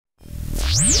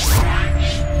The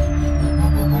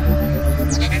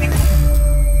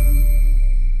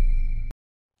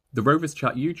Rovers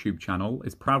Chat YouTube channel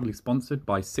is proudly sponsored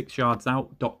by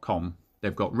 6yardsout.com.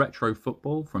 They've got retro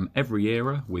football from every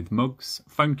era with mugs,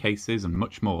 phone cases and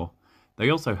much more. They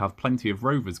also have plenty of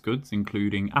Rovers goods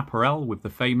including apparel with the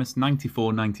famous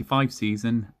 94-95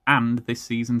 season and this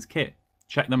season's kit.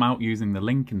 Check them out using the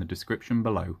link in the description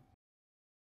below.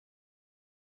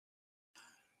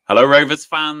 Hello Rovers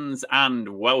fans and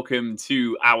welcome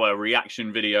to our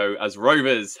reaction video as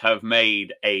Rovers have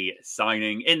made a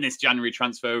signing in this January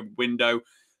transfer window.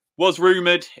 Was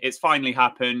rumoured, it's finally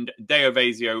happened.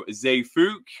 DEYOVAISIO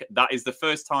ZEEFUIK. That is the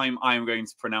first time I am going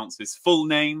to pronounce his full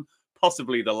name,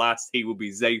 possibly the last. He will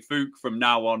be ZEEFUIK from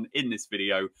now on in this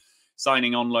video,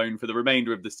 signing on loan for the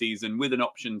remainder of the season with an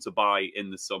option to buy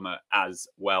in the summer as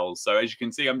well. So as you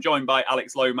can see, I'm joined by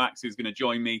Alex Lomax, who's going to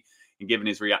join me and giving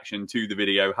his reaction to the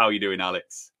video. How are you doing,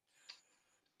 Alex?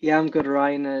 Yeah, I'm good,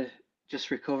 Ryan. Just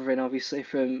recovering, obviously,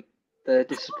 from the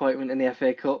disappointment in the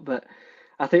FA Cup, but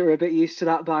I think we're a bit used to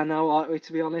that by now, aren't we,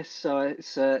 to be honest? So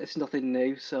it's nothing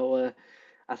new. So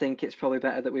I think it's probably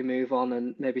better that we move on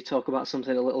and maybe talk about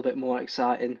something a little bit more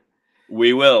exciting.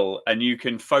 We will, and you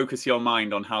can focus your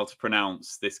mind on how to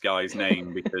pronounce this guy's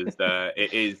name because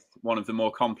it is one of the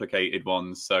more complicated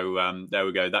ones. So there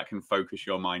we go. That can focus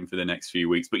your mind for the next few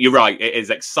weeks. But you're right, it is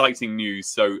exciting news.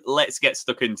 So let's get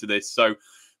stuck into this. So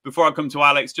before I come to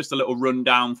Alex, just a little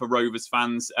rundown for Rovers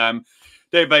fans.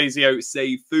 DEYOVAISIO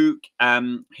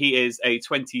ZEEFUIK. He is a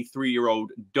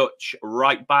 23-year-old Dutch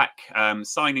right back,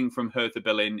 signing from Hertha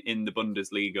Berlin in the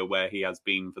Bundesliga, where he has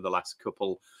been for the last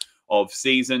couple of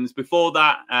seasons. Before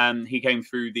that, he came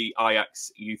through the Ajax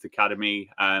Youth Academy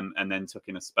and then took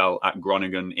in a spell at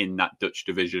Groningen in that Dutch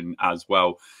division as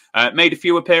well. Made a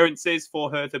few appearances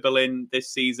for Hertha Berlin this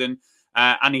season,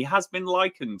 and he has been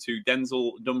likened to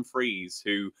Denzel Dumfries,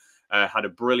 who had a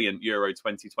brilliant Euro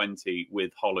 2020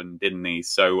 with Holland, didn't he?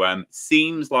 So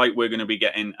seems like we're going to be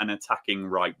getting an attacking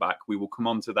right back. We will come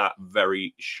on to that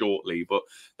very shortly, but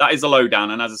that is a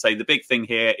lowdown. And as I say, the big thing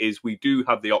here is we do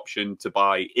have the option to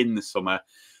buy in the summer,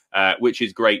 which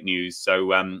is great news.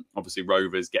 So obviously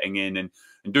Rovers getting in and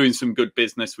doing some good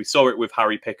business. We saw it with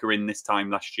Harry Pickering this time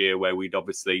last year, where we'd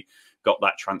obviously got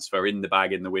that transfer in the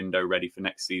bag in the window ready for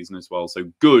next season as well.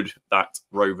 So good that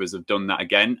Rovers have done that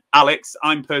again. Alex,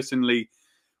 I'm personally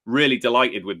really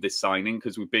delighted with this signing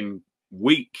because we've been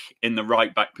weak in the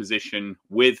right back position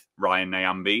with Ryan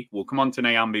Nyambe. We'll come on to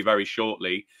Nyambe very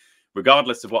shortly.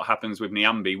 Regardless of what happens with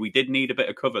Nyambe, we did need a bit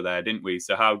of cover there, didn't we?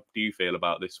 So how do you feel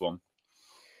about this one?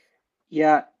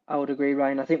 Yeah, I would agree,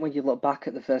 Ryan. I think when you look back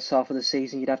at the first half of the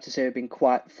season, you'd have to say we've been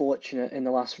quite fortunate in the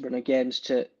last run of games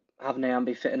to have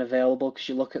Nyambe fit and available, because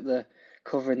you look at the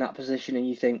cover in that position and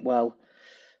you think, well,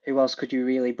 who else could you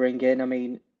really bring in? I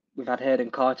mean, we've had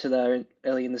Hayden Carter there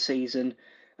early in the season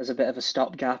as a bit of a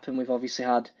stopgap, and we've obviously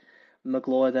had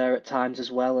Magloire there at times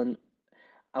as well, and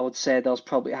I would say those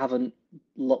probably haven't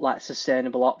looked like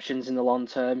sustainable options in the long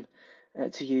term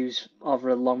to use over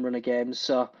a long run of games.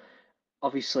 So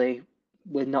obviously,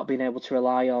 with not being able to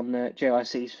rely on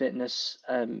JYC's fitness,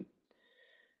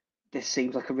 this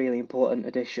seems like a really important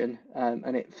addition,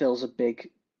 and it fills a big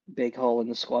hole in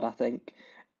the squad, I think,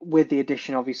 with the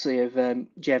addition, obviously, of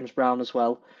James Brown as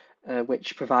well,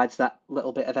 which provides that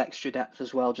little bit of extra depth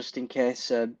as well, just in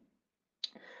case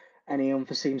any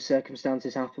unforeseen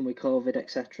circumstances happen with COVID,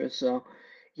 etc. So,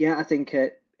 yeah, I think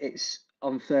it's,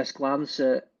 on first glance,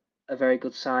 a very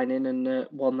good signing and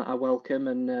one that I welcome.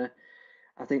 And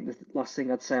I think the last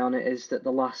thing I'd say on it is that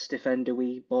the last defender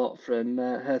we bought from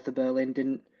Hertha Berlin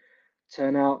didn't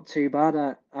turn out too bad.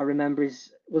 I remember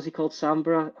was he called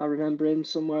Samba? I remember him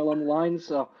somewhere along the line.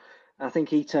 So I think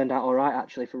he turned out all right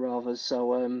actually for Rovers.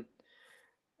 So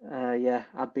yeah,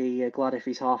 I'd be glad if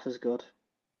he's half as good.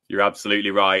 You're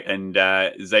absolutely right. And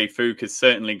ZEEFUIK has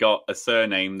certainly got a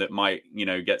surname that might, you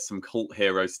know, get some cult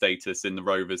hero status in the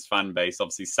Rovers fan base.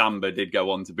 Obviously, Samba did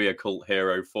go on to be a cult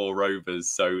hero for Rovers.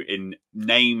 So in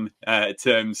name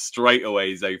terms, straight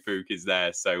away, ZEEFUIK is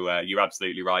there. So you're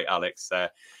absolutely right, Alex.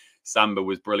 Samba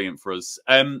was brilliant for us.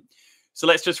 So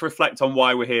let's just reflect on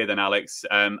why we're here then, Alex.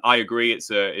 I agree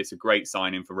it's a great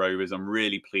signing for Rovers. I'm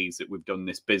really pleased that we've done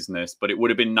this business, but it would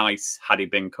have been nice had he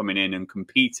been coming in and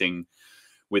competing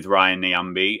with Ryan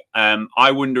Nyambe.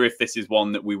 I wonder if this is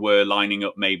one that we were lining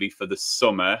up maybe for the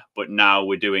summer, but now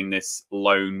we're doing this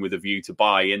loan with a view to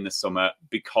buy in the summer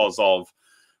because of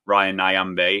Ryan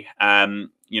Nyambe.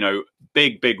 You know,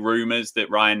 big rumours that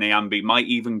Ryan Nyambe might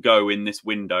even go in this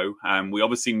window. We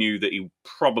obviously knew that he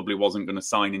probably wasn't going to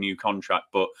sign a new contract,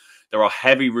 but there are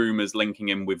heavy rumours linking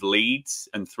him with Leeds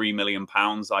and £3 million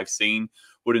I've seen.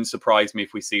 wouldn't surprise me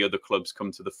if we see other clubs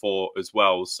come to the fore as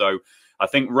well. So I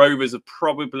think Rovers have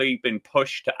probably been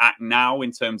pushed to act now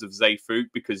in terms of ZEEFUIK,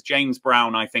 because James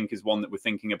Brown, I think, is one that we're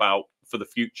thinking about for the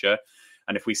future.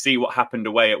 And if we see what happened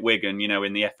away at Wigan, you know,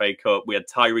 in the FA Cup, we had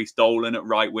Tyrese Dolan at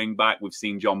right wing back. We've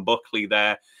seen John Buckley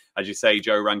there. As you say,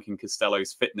 Joe Rankin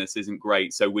Costello's fitness isn't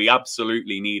great. So we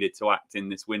absolutely needed to act in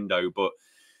this window. But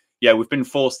yeah, we've been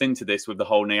forced into this with the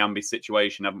whole Nyambe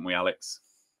situation, haven't we, Alex?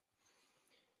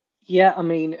 Yeah, I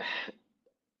mean,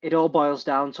 it all boils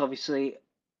down to obviously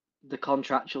the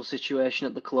contractual situation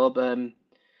at the club.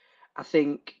 I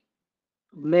think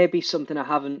maybe something I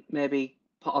haven't maybe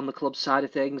put on the club side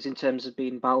of things in terms of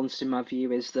being balanced in my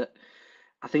view is that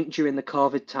I think during the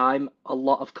COVID time, a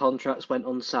lot of contracts went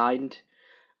unsigned.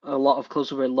 A lot of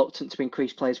clubs were reluctant to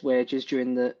increase players' wages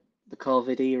during the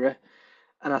COVID era.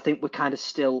 And I think we're kind of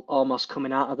still almost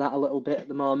coming out of that a little bit at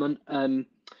the moment.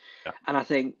 Yeah. And I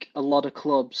think a lot of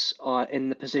clubs are in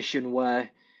the position where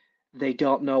they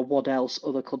don't know what else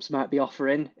other clubs might be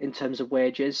offering in terms of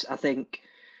wages. I think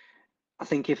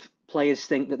if players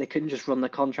think that they can just run their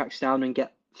contracts down and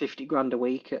get 50 grand a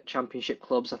week at championship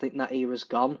clubs, I think that era's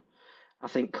gone. I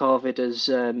think COVID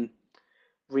has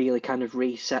really kind of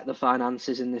reset the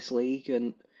finances in this league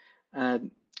and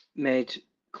made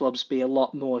clubs be a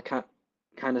lot more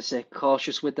kind of say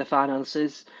cautious with their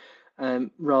finances.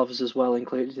 Rovers as well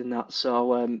included in that.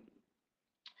 So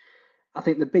I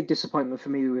think the big disappointment for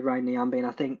me with Ryan Nyambe, and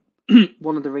I think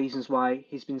one of the reasons why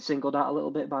he's been singled out a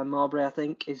little bit by Mowbray, I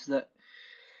think, is that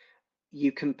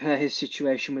you compare his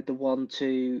situation with the one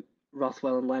to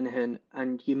Rothwell and Lenihan,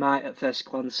 and you might at first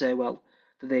glance say, well,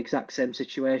 they're the exact same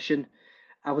situation.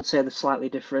 I would say they're slightly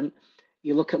different.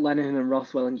 You look at Lenihan and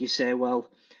Rothwell and you say, well,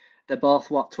 they're both,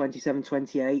 27,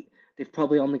 28. They've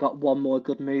probably only got one more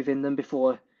good move in them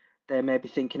before they're maybe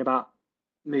thinking about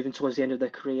moving towards the end of their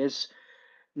careers.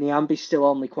 Nyambe's still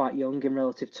only quite young in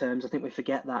relative terms. I think we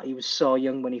forget that. He was so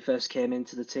young when he first came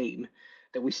into the team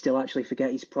that we still actually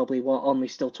forget he's probably, only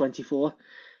still 24.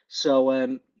 So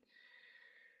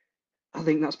I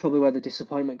think that's probably where the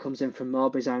disappointment comes in from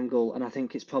Mowbray's angle, and I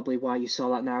think it's probably why you saw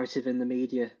that narrative in the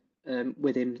media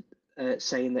with him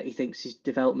saying that he thinks his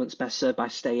development's best served by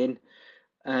staying.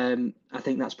 I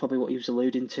think that's probably what he was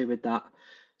alluding to with that.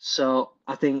 So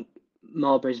I think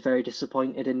Mowbray's very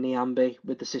disappointed in Nyambe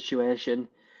with the situation.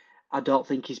 I don't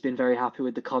think he's been very happy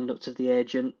with the conduct of the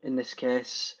agent in this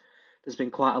case. There's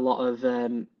been quite a lot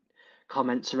of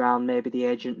comments around maybe the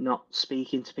agent not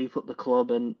speaking to people at the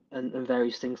club and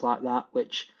various things like that,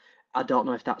 which I don't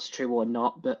know if that's true or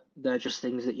not, but they're just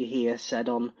things that you hear said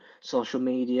on social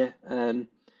media,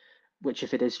 which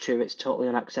if it is true, it's totally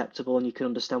unacceptable, and you can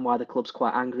understand why the club's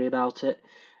quite angry about it.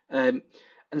 And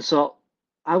so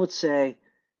I would say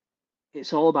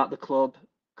it's all about the club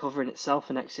covering itself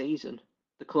for next season.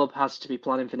 The club has to be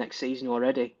planning for next season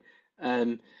already.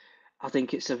 I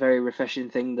think it's a very refreshing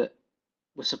thing that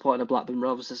we're supporting a Blackburn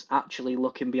Rovers that's actually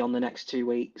looking beyond the next 2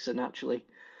 weeks and actually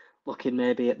looking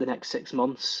maybe at the next 6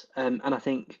 months. And I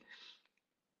think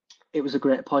it was a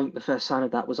great point. The first sign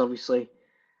of that was obviously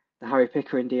the Harry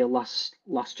Pickering deal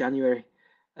last January.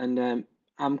 And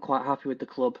I'm quite happy with the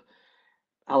club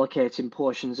allocating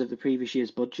portions of the previous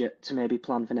year's budget to maybe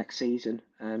plan for next season.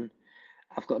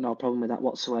 I've got no problem with that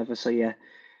whatsoever. So yeah,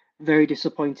 very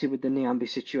disappointed with the Nyambe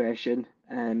situation.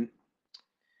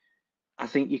 I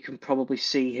think you can probably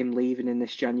see him leaving in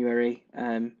this January.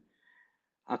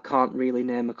 I can't really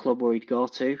name a club where he'd go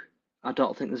to. I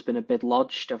don't think there's been a bid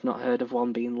lodged. I've not heard of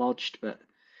one being lodged, but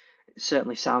it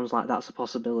certainly sounds like that's a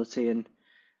possibility.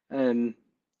 And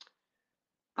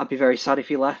I'd be very sad if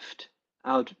he left.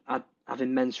 I'd have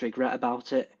immense regret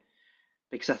about it,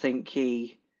 because I think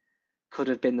he could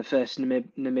have been the first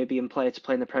Namibian player to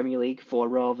play in the Premier League for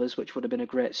Rovers, which would have been a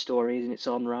great story in its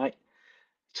own right.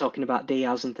 Talking about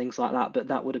Diaz and things like that, but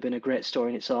that would have been a great story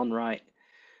in its own right.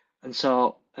 And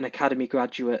so an academy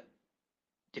graduate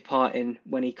departing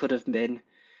when he could have been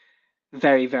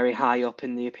very, very high up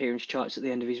in the appearance charts at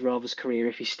the end of his Rovers career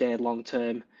if he stayed long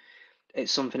term,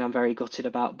 it's something I'm very gutted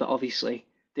about. But obviously,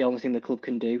 the only thing the club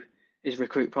can do is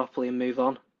recruit properly and move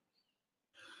on.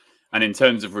 And in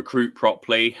terms of recruit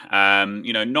properly,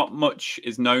 not much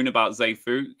is known about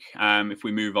ZEEFUIK if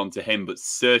we move on to him, but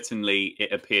certainly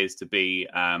it appears to be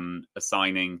a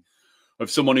signing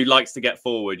of someone who likes to get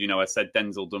forward. I said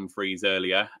Denzel Dumfries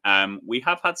earlier. We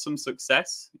have had some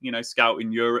success, scout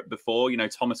in Europe before.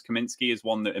 Thomas Kaminski is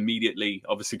one that immediately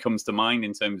obviously comes to mind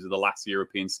in terms of the last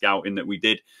European scouting that we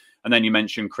did. And then you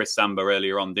mentioned Chris Samba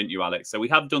earlier on, didn't you, Alex? So we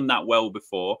have done that well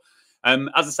before. As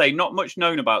I say, not much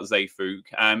known about ZEEFUIK.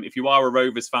 If you are a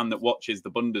Rovers fan that watches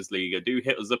the Bundesliga, do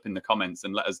hit us up in the comments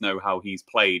and let us know how he's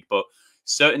played. But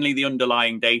certainly the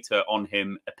underlying data on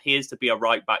him appears to be a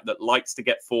right back that likes to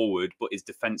get forward, but is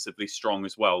defensively strong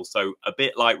as well. So a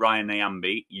bit like Ryan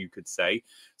Nyambe, you could say.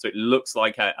 So it looks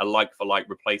like a like-for-like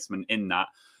replacement in that.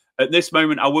 At this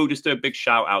moment, I will just do a big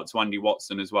shout out to Andy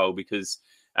Watson as well, because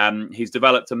he's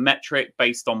developed a metric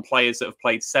based on players that have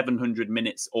played 700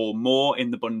 minutes or more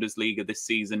in the Bundesliga this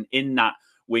season in that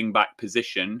wing-back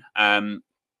position.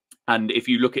 And if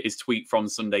you look at his tweet from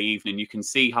Sunday evening, you can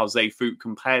see how ZEEFUIK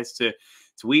compares to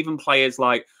even players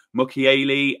like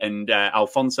Mukiele and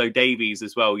Alphonso Davies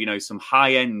as well. You know, some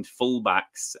high-end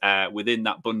fullbacks within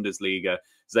that Bundesliga.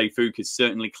 ZEEFUIK is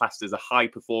certainly classed as a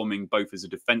high-performing, both as a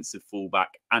defensive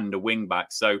fullback and a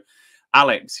wing-back. So,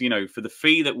 Alex, you know, for the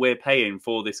fee that we're paying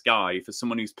for this guy, for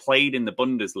someone who's played in the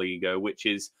Bundesliga, which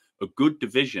is a good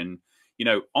division, you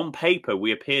know, on paper,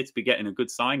 we appear to be getting a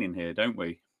good signing here, don't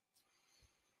we?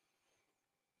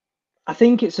 I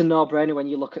think it's a no-brainer when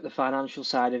you look at the financial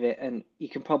side of it, and you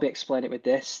can probably explain it with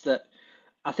this, that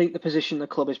I think the position the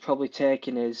club is probably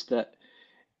taking is that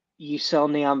you sell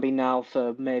Nyambe now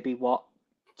for maybe, what,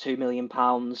 £2 million,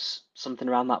 something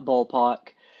around that ballpark,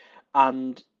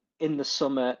 and in the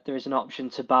summer there is an option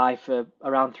to buy for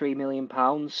around £3 million.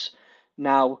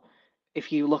 Now,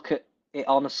 if you look at it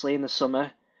honestly in the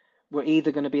summer, we're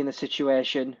either going to be in the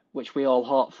situation, which we all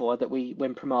hope for, that we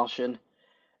win promotion,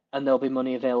 and there'll be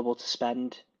money available to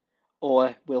spend,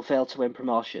 or we'll fail to win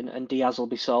promotion and Diaz will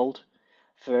be sold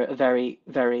for a very,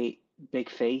 very big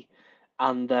fee,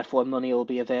 and therefore money will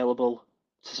be available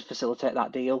to facilitate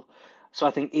that deal. So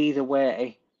I think either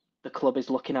way, the club is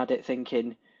looking at it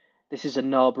thinking this is a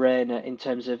no-brainer in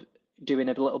terms of doing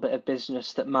a little bit of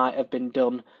business that might have been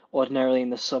done ordinarily in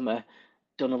the summer,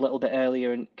 done a little bit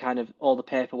earlier, and kind of all the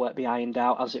paperwork be ironed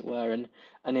out, as it were,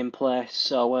 and in place.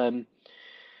 So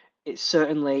it's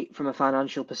certainly, from a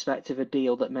financial perspective, a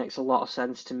deal that makes a lot of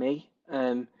sense to me,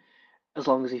 as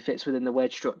long as he fits within the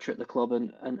wage structure at the club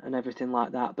and everything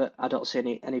like that. But I don't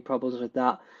see any problems with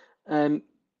that.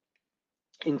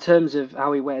 In terms of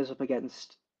how he weighs up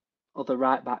against other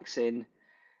right backs in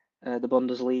the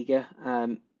Bundesliga,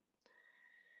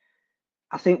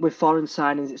 I think with foreign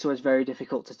signings, it's always very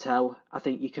difficult to tell. I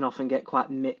think you can often get quite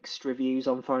mixed reviews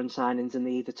on foreign signings, and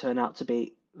they either turn out to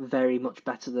be very much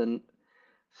better than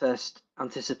first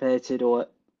anticipated, or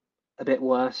a bit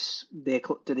worse.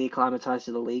 Do they acclimatise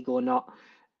to the league or not?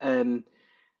 I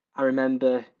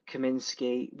remember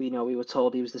Kaminski. We were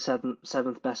told he was the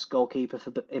seventh best goalkeeper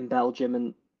in Belgium,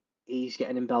 and he's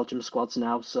getting in Belgium squads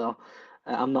now. So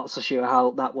I'm not so sure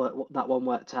how that one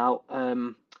worked out.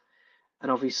 And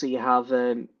obviously you have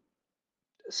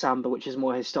Samba, which is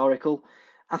more historical.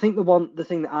 I think the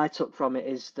thing that I took from it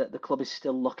is that the club is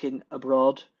still looking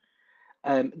abroad.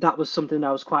 That was something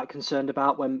I was quite concerned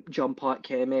about when John Park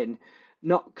came in.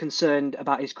 Not concerned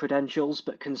about his credentials,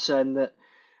 but concerned that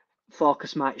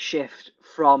focus might shift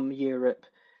from Europe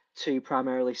to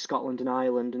primarily Scotland and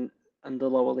Ireland and the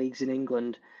lower leagues in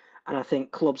England. And I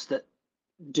think clubs that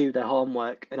do their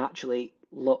homework and actually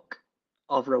look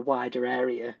over a wider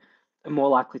area are more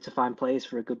likely to find players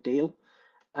for a good deal.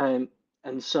 And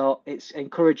so it's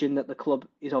encouraging that the club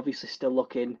is obviously still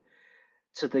looking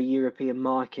to the European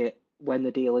market when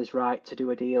the deal is right to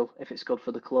do a deal, if it's good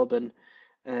for the club.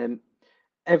 And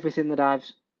everything that I've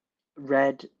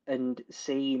read and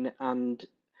seen and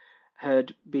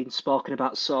heard being spoken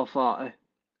about so far,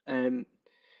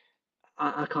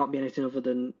 I can't be anything other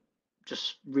than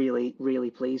just really, really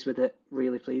pleased with it.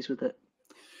 Really pleased with it.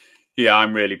 Yeah,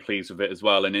 I'm really pleased with it as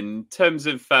well. And in terms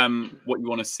of what you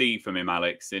want to see from him,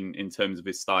 Alex, in terms of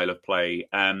his style of play,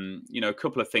 a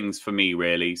couple of things for me,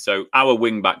 really. So our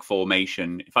wing-back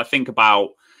formation, if I think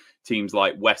about teams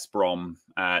like West Brom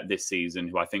this season,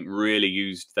 who I think really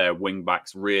used their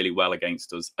wing-backs really well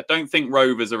against us, I don't think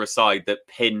Rovers are a side that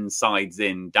pin sides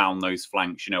in down those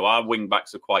flanks. You know, our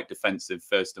wing-backs are quite defensive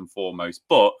first and foremost,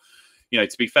 but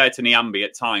to be fair to Nyambe,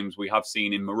 at times we have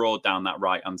seen him maraud down that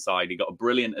right-hand side. He got a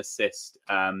brilliant assist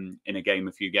in a game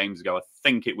a few games ago. I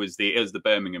think it was the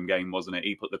Birmingham game, wasn't it?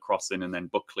 He put the cross in and then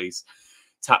Buckley's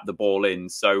tapped the ball in.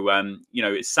 So,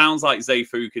 it sounds like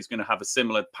ZEEFUIK is going to have a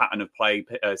similar pattern of play,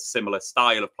 a similar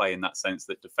style of play in that sense,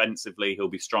 that defensively he'll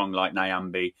be strong like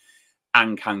Nyambe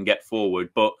and can get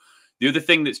forward. But the other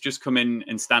thing that's just come in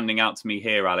and standing out to me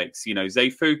here, Alex,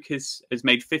 ZEEFUIK has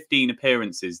made 15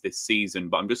 appearances this season,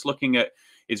 but I'm just looking at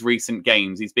his recent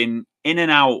games. He's been in and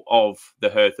out of the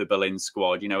Hertha Berlin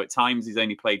squad. At times he's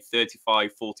only played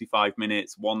 35, 45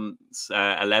 minutes, once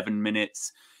 11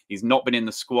 minutes. He's not been in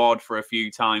the squad for a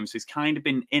few times. So he's kind of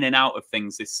been in and out of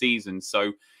things this season.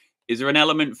 So is there an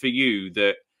element for you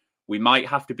that we might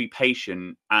have to be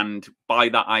patient? And by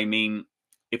that, I mean,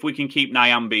 if we can keep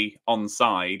Nyambe on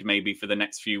side, maybe for the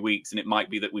next few weeks, and it might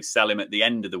be that we sell him at the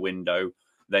end of the window,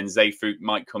 then ZEEFUIK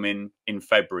might come in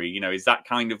February. You know, is that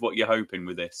kind of what you're hoping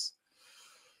with this?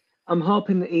 I'm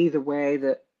hoping that either way,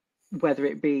 that whether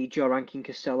it be Joe Rankin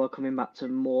Costello coming back to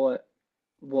more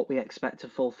what we expect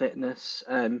of full fitness.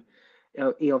 You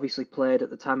know, he obviously played at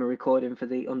the time of recording for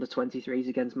the under-23s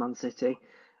against Man City,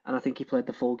 and I think he played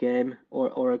the full game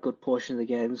or a good portion of the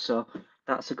game. So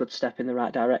that's a good step in the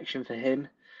right direction for him.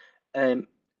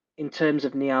 In terms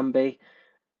of Nyambe,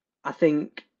 I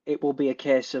think it will be a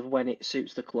case of when it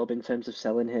suits the club in terms of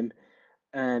selling him.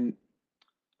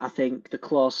 I think the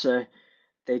closer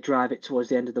they drive it towards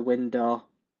the end of the window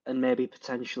and maybe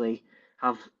potentially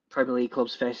have Premier League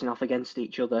clubs facing off against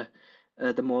each other,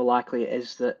 the more likely it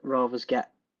is that Rovers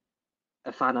get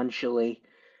a financially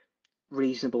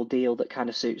reasonable deal that kind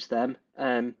of suits them.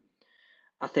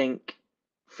 I think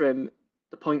from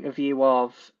the point of view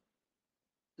of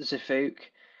ZEEFUIK,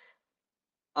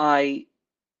 I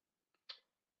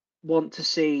want to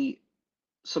see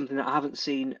something that I haven't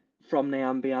seen from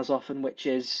Nyambe as often, which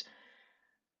is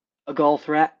a goal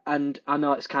threat. And I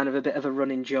know it's kind of a bit of a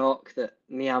running joke that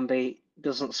Nyambe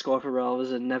doesn't score for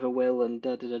Rovers and never will, and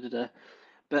da da da da da.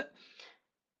 But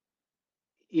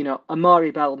you know,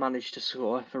 Amari Bell managed to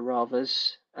score for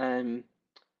Rovers.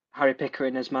 Harry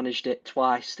Pickering has managed it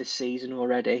twice this season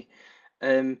already.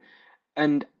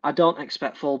 And I don't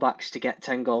expect fullbacks to get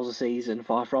 10 goals a season,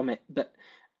 far from it. But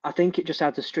I think it just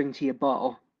adds a string to your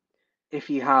bow if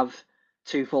you have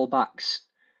two fullbacks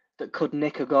that could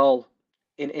nick a goal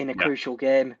in a crucial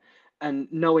game. And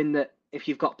knowing that if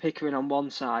you've got Pickering on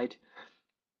one side,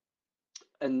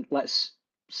 and let's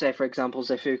say, for example,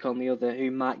 ZEEFUIK on the other, who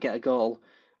might get a goal,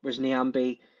 whereas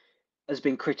Nyambe has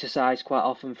been criticised quite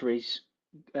often for his,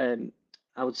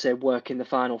 I would say, work in the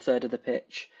final third of the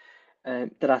pitch,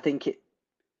 that I think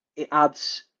it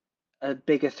adds a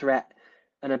bigger threat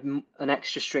and an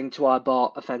extra string to our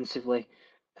bow offensively,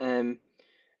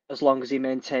 as long as he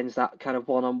maintains that kind of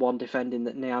one-on-one defending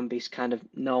that Nyambe's kind of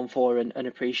known for and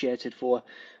appreciated for.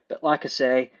 But like I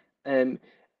say,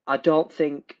 I don't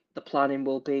think the planning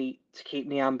will be to keep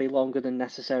Nyambe longer than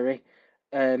necessary.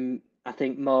 I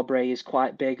think Mowbray is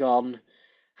quite big on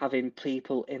having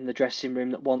people in the dressing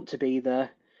room that want to be there.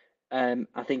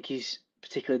 I think he's,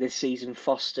 particularly this season,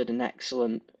 fostered an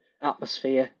excellent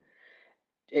atmosphere.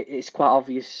 It's quite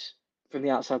obvious from the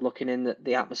outside looking in that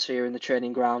the atmosphere in the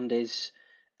training ground is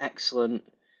excellent.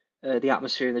 The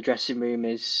atmosphere in the dressing room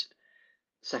is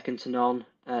second to none.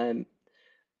 And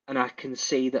I can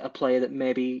see that a player that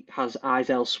maybe has eyes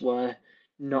elsewhere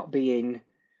not being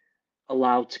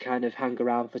allowed to kind of hang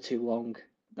around for too long.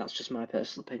 That's just my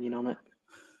personal opinion on it.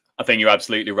 I think you're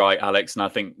absolutely right, Alex. And I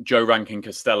think Joe Rankin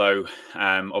Costello,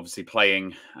 obviously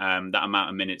playing that amount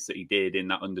of minutes that he did in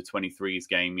that under-23s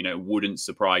game, you know, it wouldn't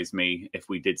surprise me if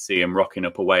we did see him rocking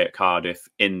up away at Cardiff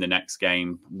in the next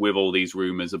game with all these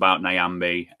rumours about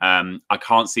Nyambe. I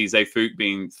can't see ZEEFUIK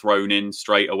being thrown in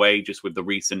straight away just with the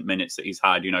recent minutes that he's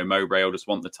had. You know, Mowbray will just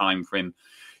want the time for him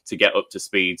to get up to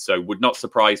speed. So would not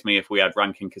surprise me if we had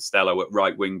Rankin Costello at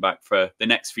right wing back for the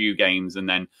next few games. And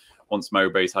then once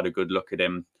Mowbray's had a good look at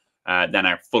him, then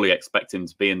I fully expect him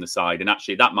to be in the side. And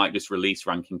actually, that might just release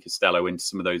Rankin Costello into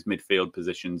some of those midfield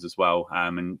positions as well.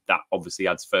 And that obviously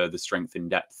adds further strength in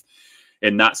depth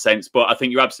in that sense. But I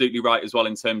think you're absolutely right as well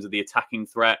in terms of the attacking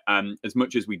threat. As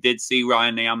much as we did see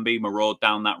Ryan Nyambe maraud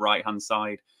down that right-hand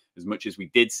side, as much as we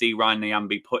did see Ryan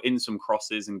Nyambe put in some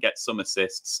crosses and get some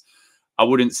assists, I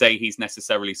wouldn't say he's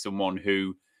necessarily someone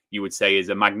who you would say is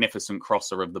a magnificent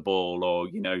crosser of the ball or,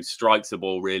 you know, strikes the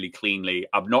ball really cleanly.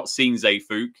 I've not seen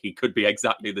ZEEFUIK. He could be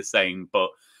exactly the same, but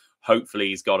hopefully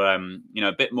he's got, you know,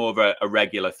 a bit more of a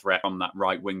regular threat on that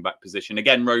right wing back position.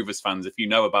 Again, Rovers fans, if you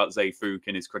know about ZEEFUIK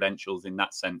and his credentials in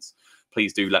that sense,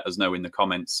 please do let us know in the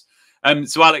comments.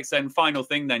 So Alex, then final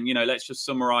thing then, you know, let's just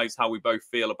summarize how we both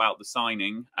feel about the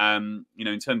signing. You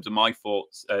know, in terms of my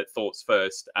thoughts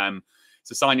first, it's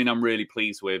a signing I'm really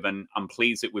pleased with, and I'm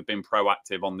pleased that we've been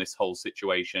proactive on this whole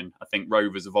situation. I think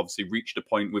Rovers have obviously reached a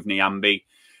point with Nyambe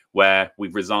where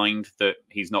we've resigned that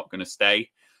he's not going to stay.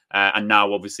 And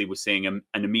now, obviously, we're seeing an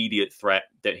immediate threat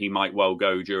that he might well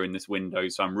go during this window.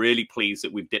 So I'm really pleased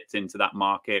that we've dipped into that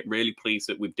market, really pleased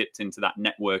that we've dipped into that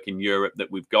network in Europe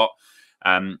that we've got.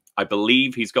 I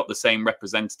believe he's got the same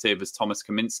representative as Thomas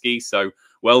Kaminski. So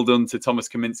well done to Thomas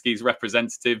Kaminski's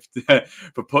representative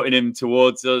for putting him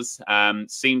towards us.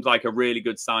 Seems like a really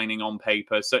good signing on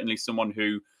paper. Certainly someone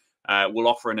who will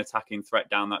offer an attacking threat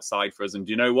down that side for us. And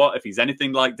do you know what? If he's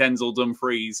anything like Denzel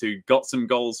Dumfries, who got some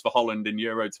goals for Holland in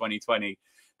Euro 2020,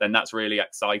 then that's really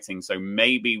exciting. So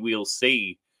maybe we'll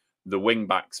see the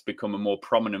wing-backs become a more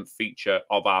prominent feature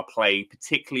of our play,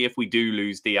 particularly if we do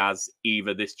lose Diaz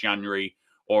either this January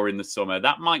or in the summer.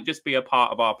 That might just be a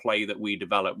part of our play that we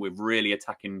develop with really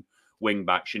attacking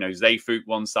wing-backs. You know, ZEEFUIK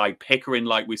one side, Pickering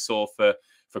like we saw for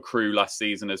Crewe last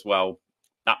season as well.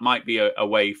 That might be a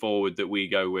way forward that we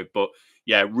go with. But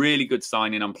yeah, really good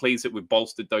signing. I'm pleased that we've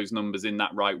bolstered those numbers in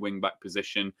that right wing-back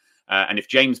position. And if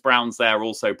James Brown's there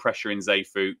also pressuring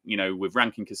ZEEFUIK, you know, with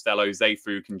Rankin Costello,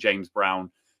 ZEEFUIK and James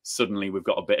Brown, suddenly we've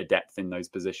got a bit of depth in those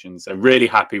positions. So really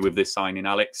happy with this signing,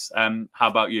 Alex. How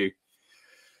about you?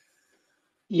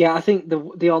 Yeah, I think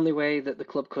the only way that the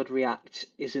club could react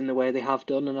is in the way they have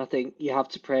done, and I think you have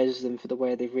to praise them for the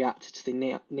way they've reacted to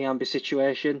the Nyambe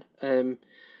situation.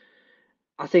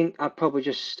 I think I'd probably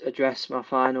just address my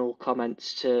final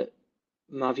comments to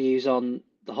my views on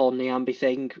the whole Nyambe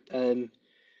thing. And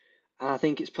I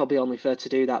think it's probably only fair to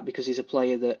do that because he's a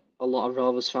player that a lot of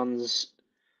Rovers fans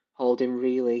hold in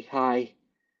really high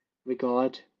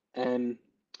regard. And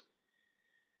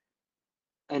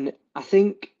I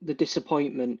think the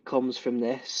disappointment comes from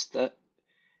this, that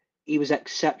he was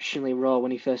exceptionally raw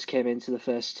when he first came into the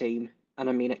first team, and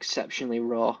I mean exceptionally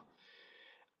raw.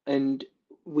 And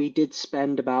we did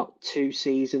spend about 2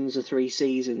 seasons or 3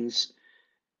 seasons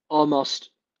almost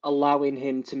allowing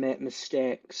him to make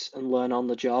mistakes and learn on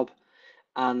the job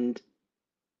and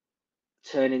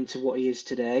turn into what he is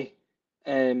today.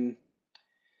 I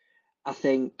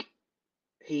think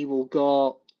he will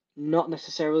go not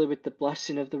necessarily with the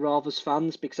blessing of the Rovers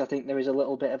fans, because I think there is a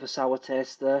little bit of a sour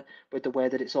taste there with the way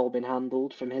that it's all been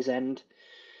handled from his end.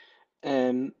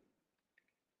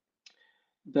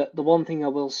 But the one thing I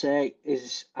will say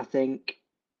is, I think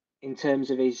in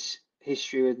terms of his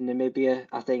history with Namibia,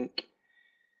 I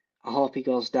hope he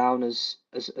goes down as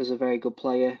a very good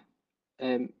player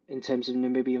in terms of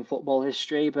Namibian football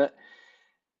history. But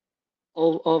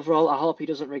overall, I hope he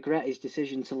doesn't regret his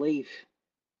decision to leave.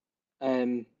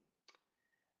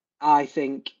 I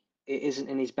think it isn't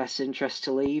in his best interest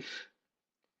to leave.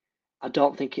 I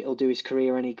don't think it'll do his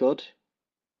career any good.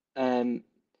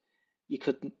 You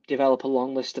could develop a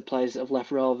long list of players that have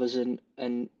left Rovers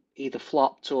and either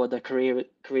flopped or their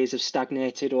careers have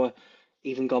stagnated or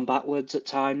even gone backwards at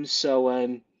times. So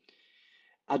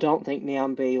I don't think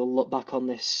Nyambe will look back on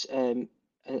this and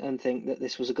think that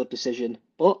this was a good decision.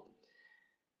 But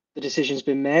the decision's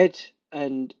been made,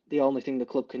 and the only thing the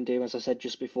club can do, as I said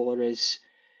just before, is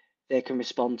they can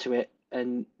respond to it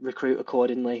and recruit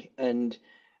accordingly. And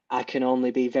I can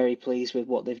only be very pleased with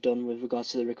what they've done with regards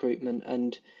to the recruitment.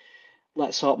 And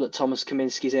let's hope that Thomas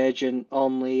Kaminski's agent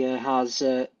only has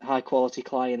high quality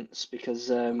clients, because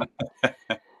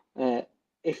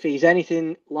if he's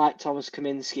anything like Thomas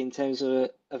Kaminski in terms of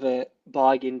a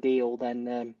bargain deal,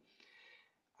 then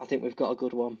I think we've got a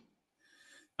good one.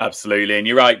 Absolutely, and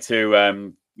you're right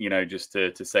to you know, just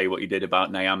to say what you did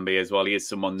about Nyambe as well. He is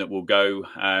someone that will go,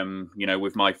 you know,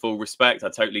 with my full respect. I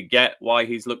totally get why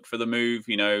he's looked for the move.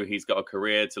 You know, he's got a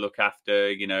career to look after.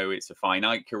 You know, it's a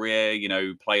finite career. You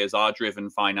know, players are driven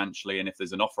financially. And if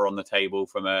there's an offer on the table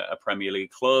from a Premier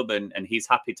League club and he's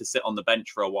happy to sit on the bench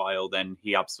for a while, then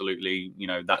he absolutely, you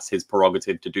know, that's his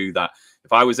prerogative to do that.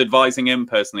 If I was advising him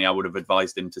personally, I would have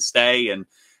advised him to stay and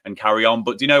carry on.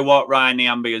 But do you know what? Ryan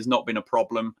Nyambe has not been a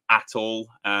problem at all.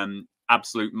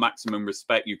 Absolute maximum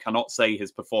respect. You cannot say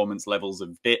his performance levels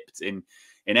have dipped in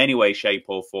any way, shape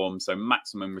or form. So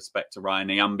maximum respect to Ryan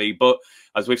Nyambe. But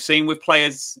as we've seen with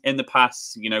players in the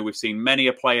past, you know, we've seen many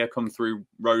a player come through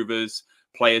Rovers,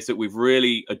 players that we've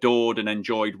really adored and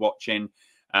enjoyed watching.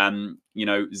 You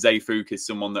know, ZEEFUIK is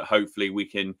someone that hopefully we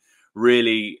can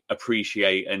really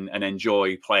appreciate and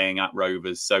enjoy playing at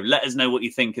Rovers. So let us know what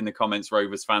you think in the comments,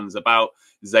 Rovers fans, about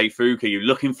ZEEFUIK. Are you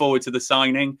looking forward to the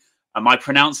signing? Am I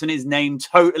pronouncing his name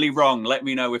totally wrong? Let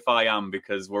me know if I am,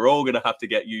 because we're all going to have to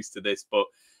get used to this. But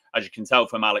as you can tell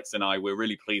from Alex and I, we're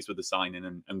really pleased with the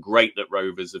signing and great that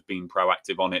Rovers have been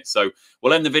proactive on it. So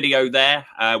we'll end the video there.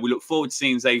 We look forward to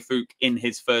seeing ZEEFUIK in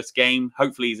his first game.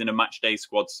 Hopefully he's in a match day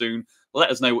squad soon. Let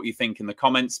us know what you think in the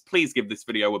comments. Please give this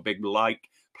video a big like.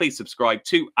 Please subscribe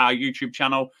to our YouTube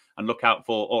channel and look out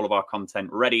for all of our content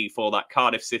ready for that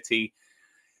Cardiff City,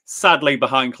 sadly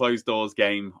behind closed doors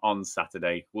game on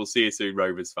Saturday. We'll see you soon,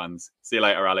 Rovers fans. See you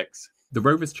later, Alex. The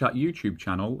Rovers Chat YouTube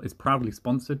channel is proudly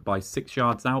sponsored by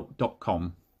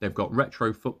 6yardsout.com. They've got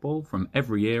retro football from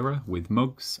every era with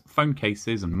mugs, phone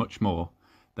cases and much more.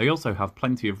 They also have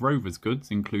plenty of Rovers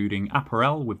goods, including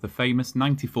apparel with the famous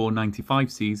 94-95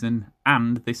 season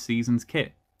and this season's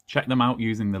kit. Check them out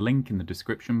using the link in the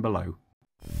description below.